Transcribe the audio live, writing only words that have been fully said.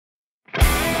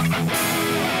Welcome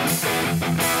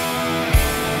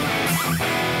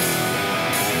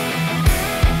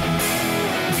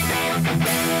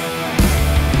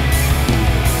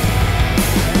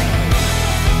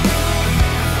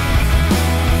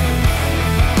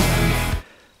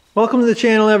to the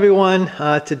channel, everyone.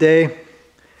 Today I'm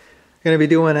going to be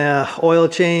doing an oil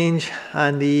change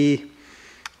on the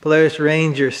Polaris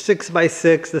Ranger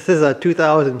 6x6. This is a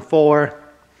 2004,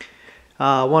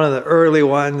 one of the early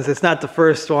ones. It's not the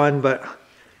first one, but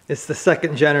it's the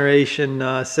second generation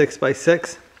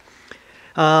 6x6.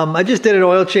 I just did an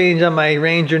oil change on my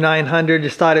Ranger 900.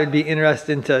 Just thought it would be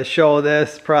interesting to show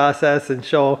this process and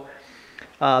show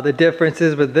the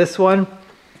differences with this one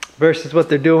versus what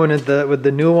they're doing with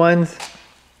the new ones.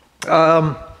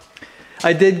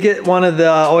 I did get one of the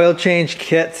oil change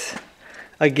kits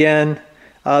again.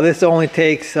 This only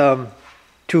takes 2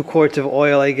 quarts of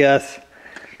oil, I guess,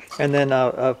 and then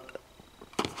a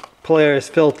Polaris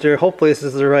filter. Hopefully this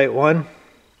is the right one.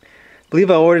 I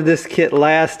believe I ordered this kit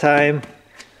last time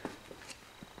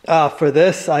for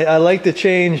this. I like to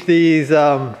change these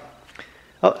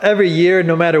every year,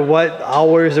 no matter what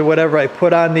hours or whatever I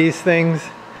put on these things.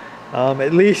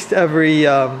 At least every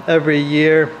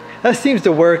year. That seems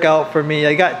to work out for me.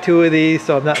 I got 2 of these,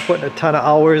 so I'm not putting a ton of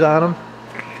hours on them.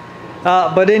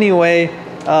 But anyway,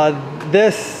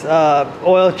 this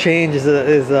oil change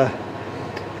is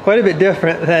quite a bit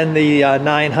different than the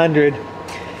 900.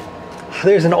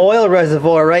 There's an oil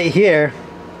reservoir right here,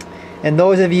 and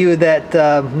those of you that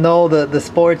know the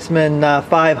Sportsman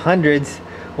 500s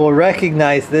will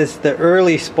recognize this, the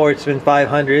early Sportsman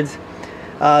 500s.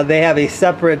 They have a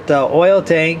separate oil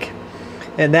tank,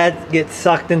 and that gets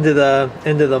sucked into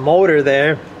the motor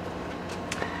there.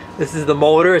 This is the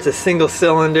motor. It's a single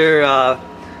cylinder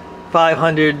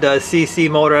 500 cc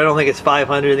motor. I don't think it's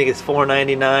 500. I think it's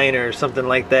 499 or something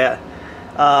like that.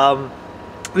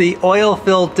 The oil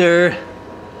filter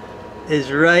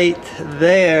is right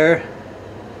there.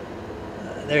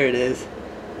 There it is,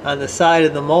 on the side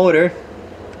of the motor.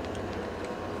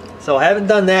 So I haven't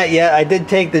done that yet. I did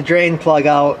take the drain plug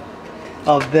out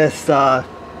of this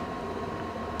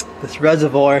this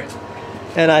reservoir,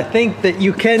 and I think that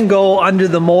you can go under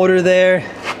the motor there,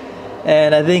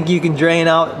 and I think you can drain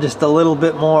out just a little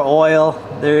bit more oil.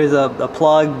 There is a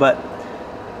plug, but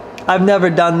I've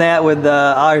never done that with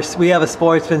ours. We have a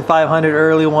Sportsman 500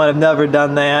 early one. I've never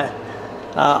done that.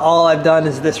 All I've done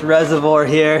is this reservoir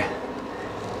here,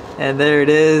 and there it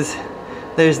is.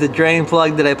 There's the drain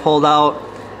plug that I pulled out.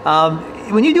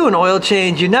 When you do an oil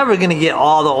change, you're never going to get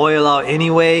all the oil out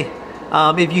anyway.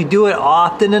 If you do it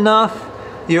often enough,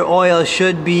 your oil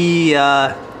should be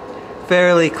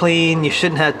fairly clean. You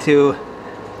shouldn't have to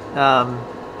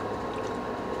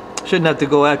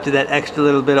go after that extra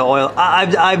little bit of oil.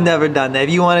 I've never done that. If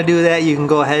you want to do that, you can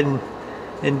go ahead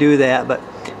and do that. But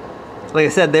like I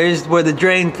said, there's where the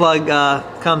drain plug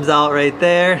comes out right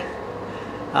there.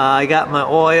 I got my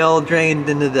oil drained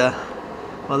into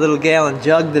my little gallon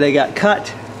jug that I got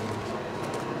cut.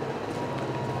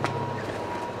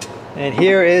 And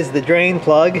here is the drain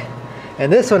plug.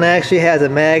 And this one actually has a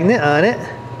magnet on it.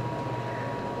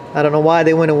 I don't know why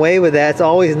they went away with that. It's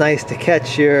always nice to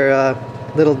catch your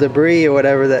little debris or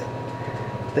whatever that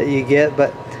you get.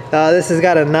 But this has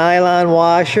got a nylon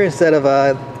washer instead of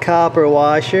a copper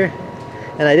washer.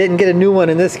 And I didn't get a new one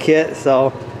in this kit,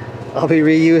 so I'll be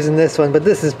reusing this one. But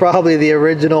this is probably the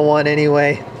original one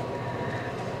anyway.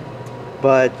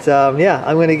 But yeah,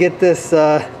 I'm going to get this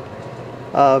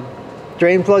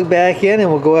drain plug back in,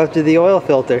 and we'll go after the oil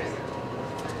filter.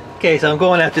 Okay, so I'm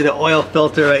going after the oil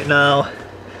filter right now.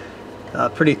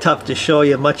 Pretty tough to show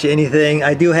you much of anything.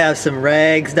 I do have some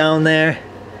rags down there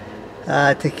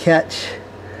to catch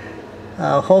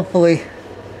hopefully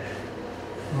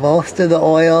most of the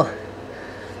oil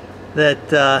that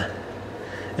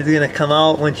is going to come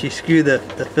out once you screw the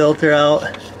filter out.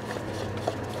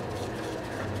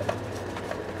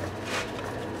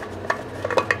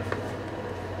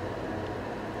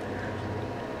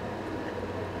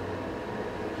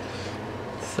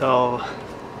 So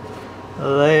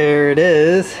there it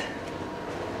is.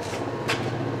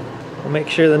 We'll make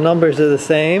sure the numbers are the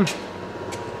same.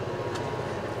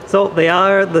 So they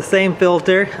are the same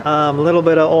filter. A little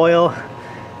bit of oil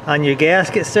on your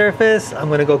gasket surface. I'm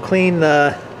going to go clean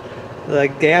the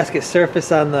gasket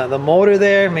surface on the motor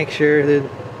there. Make sure they're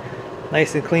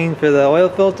nice and clean for the oil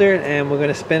filter, and we're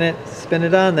going to spin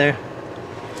it on there.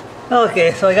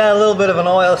 Okay, so I got a little bit of an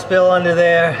oil spill under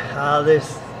there.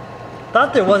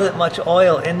 Thought there wasn't much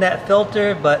oil in that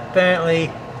filter, but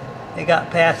apparently it got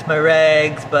past my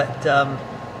rags. But I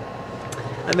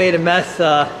made a mess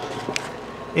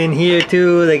in here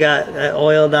too. They got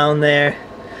oil down there.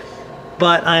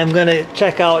 but I'm gonna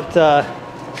check out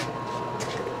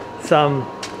some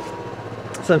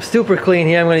super clean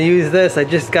here. I'm gonna use this. I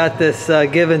just got this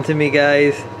given to me,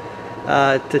 guys,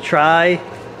 to try.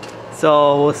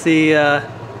 So we'll see how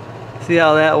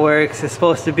that works. It's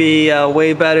supposed to be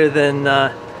way better than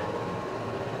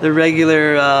the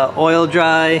regular oil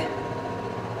dry.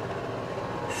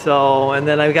 So, and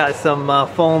then I've got some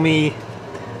foamy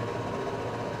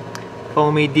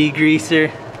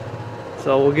degreaser.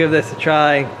 So we'll give this a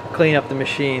try and clean up the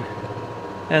machine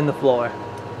and the floor.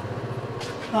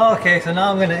 Okay, so now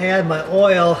I'm going to add my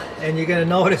oil, and you're going to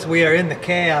notice we are in the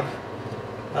cab.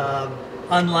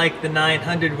 Unlike the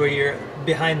 900 where you're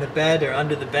behind the bed or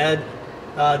under the bed,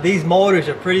 these motors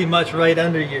are pretty much right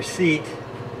under your seat.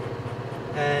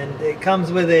 And it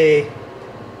comes with a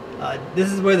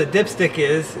this is where the dipstick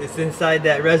is. It's inside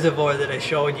that reservoir that I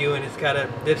showed you, and it's got a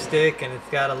dipstick and it's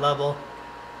got a level.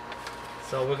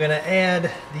 So we're going to add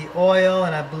the oil,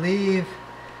 and I believe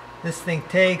this thing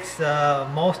takes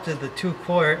most of the 2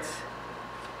 quarts.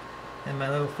 And my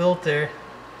little filter,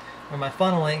 or my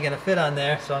funnel, ain't going to fit on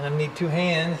there, so I'm going to need 2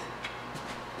 hands.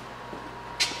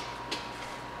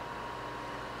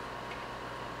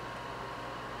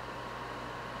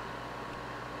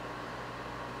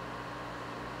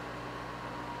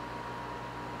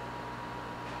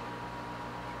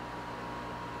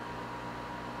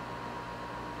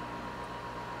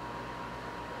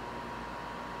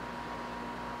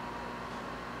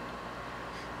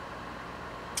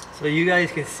 So you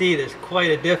guys can see there's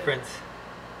quite a difference.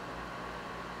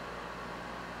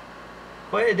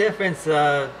 Quite a difference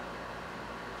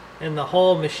in the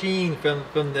whole machine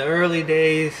from the early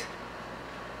days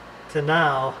to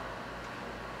now.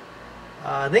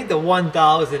 I think the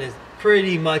 1000 is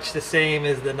pretty much the same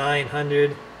as the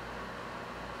 900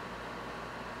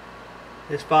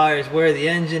 as far as where the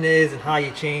engine is and how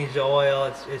you change the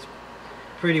oil. It's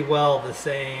pretty well the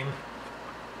same.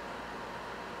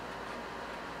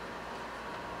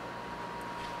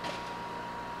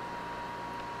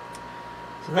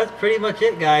 So that's pretty much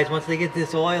it, guys. Once they get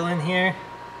this oil in here,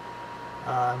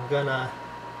 I'm gonna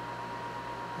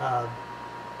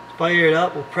fire it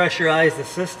up. We'll pressurize the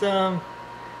system,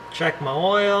 check my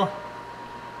oil,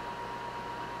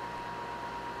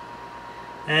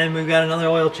 and we've got another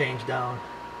oil change down.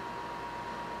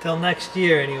 Till next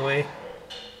year anyway.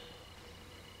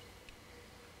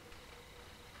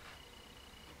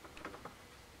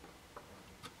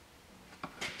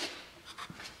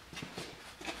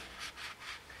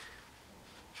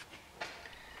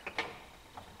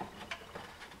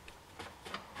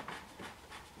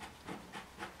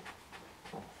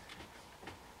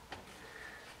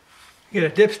 Get a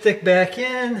dipstick back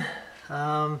in.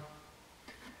 Got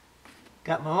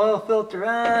my oil filter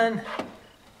on.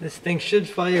 This thing should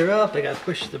fire up. I gotta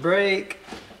push the brake.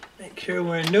 Make sure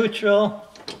we're in neutral.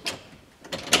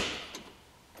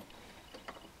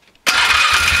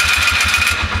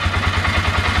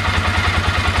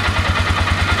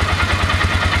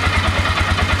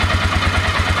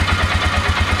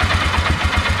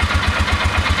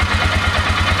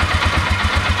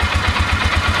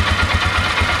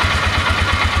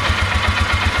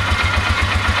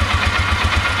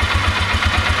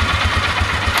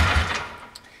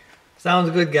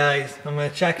 Sounds good, guys. I'm going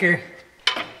to check her,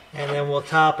 and then we'll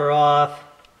top her off,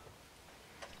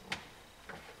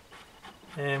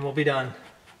 and we'll be done.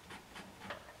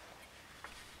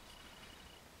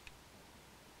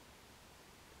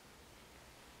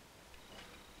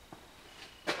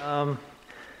 I'm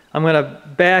going to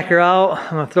back her out.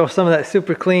 I'm going to throw some of that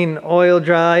super clean oil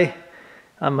dry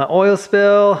on my oil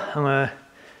spill. I'm going to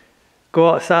go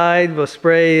outside. We'll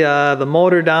spray the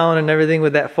motor down and everything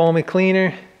with that foamy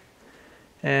cleaner.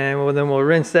 And then we'll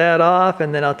rinse that off,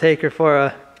 and then I'll take her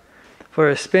for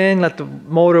a spin, let the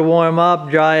motor warm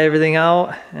up, dry everything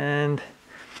out, and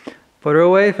put her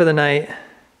away for the night.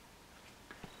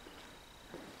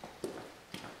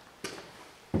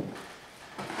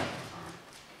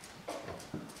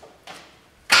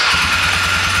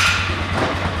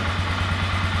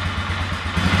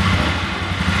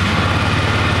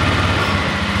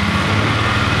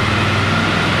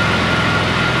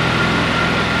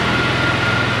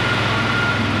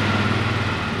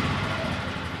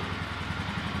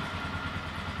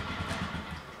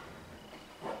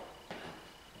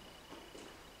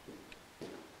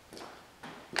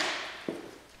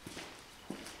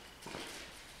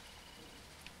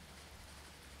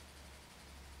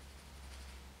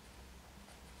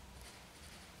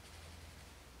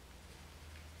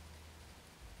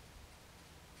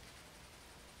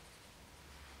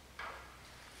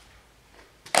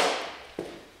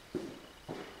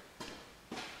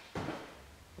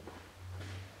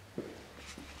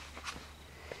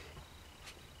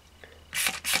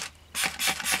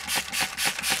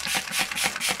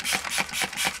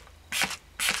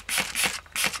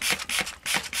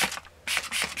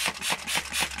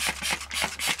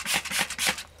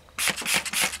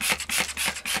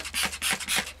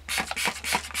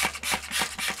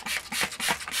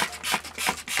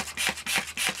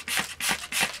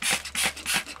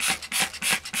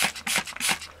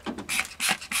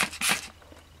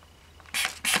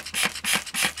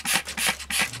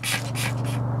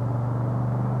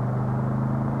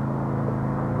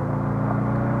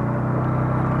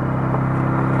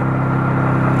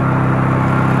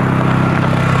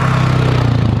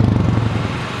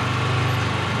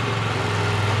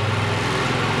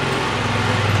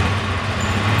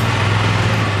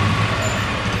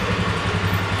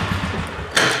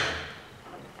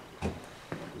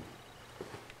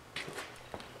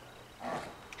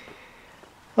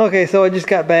 Okay, so I just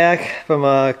got back from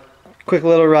a quick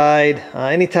little ride.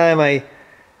 Anytime I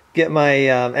get my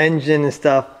engine and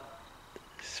stuff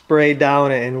sprayed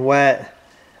down and wet,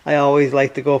 I always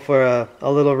like to go for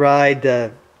a little ride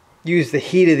to use the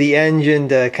heat of the engine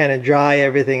to kind of dry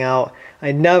everything out.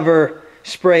 I never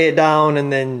spray it down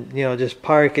and then, you know, just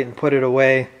park it and put it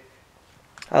away.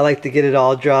 I like to get it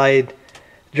all dried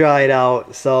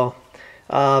out. So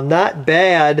not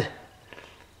bad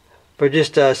for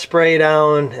just a spray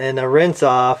down and a rinse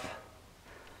off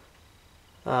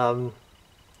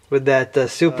with that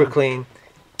super clean.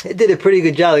 It did a pretty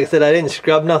good job. Like I said, I didn't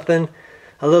scrub nothing.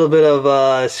 A little bit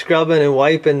of scrubbing and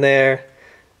wiping there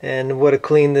and would have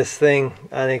cleaned this thing,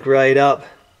 I think, right up.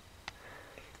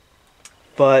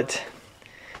 But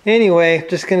anyway,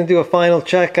 just gonna do a final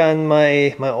check on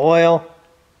my oil.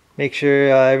 Make sure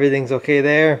everything's okay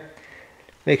there.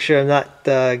 Make sure I'm not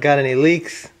got any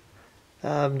leaks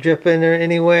dripping or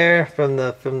anywhere from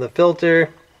the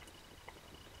filter.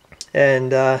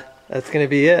 And that's gonna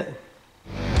be it.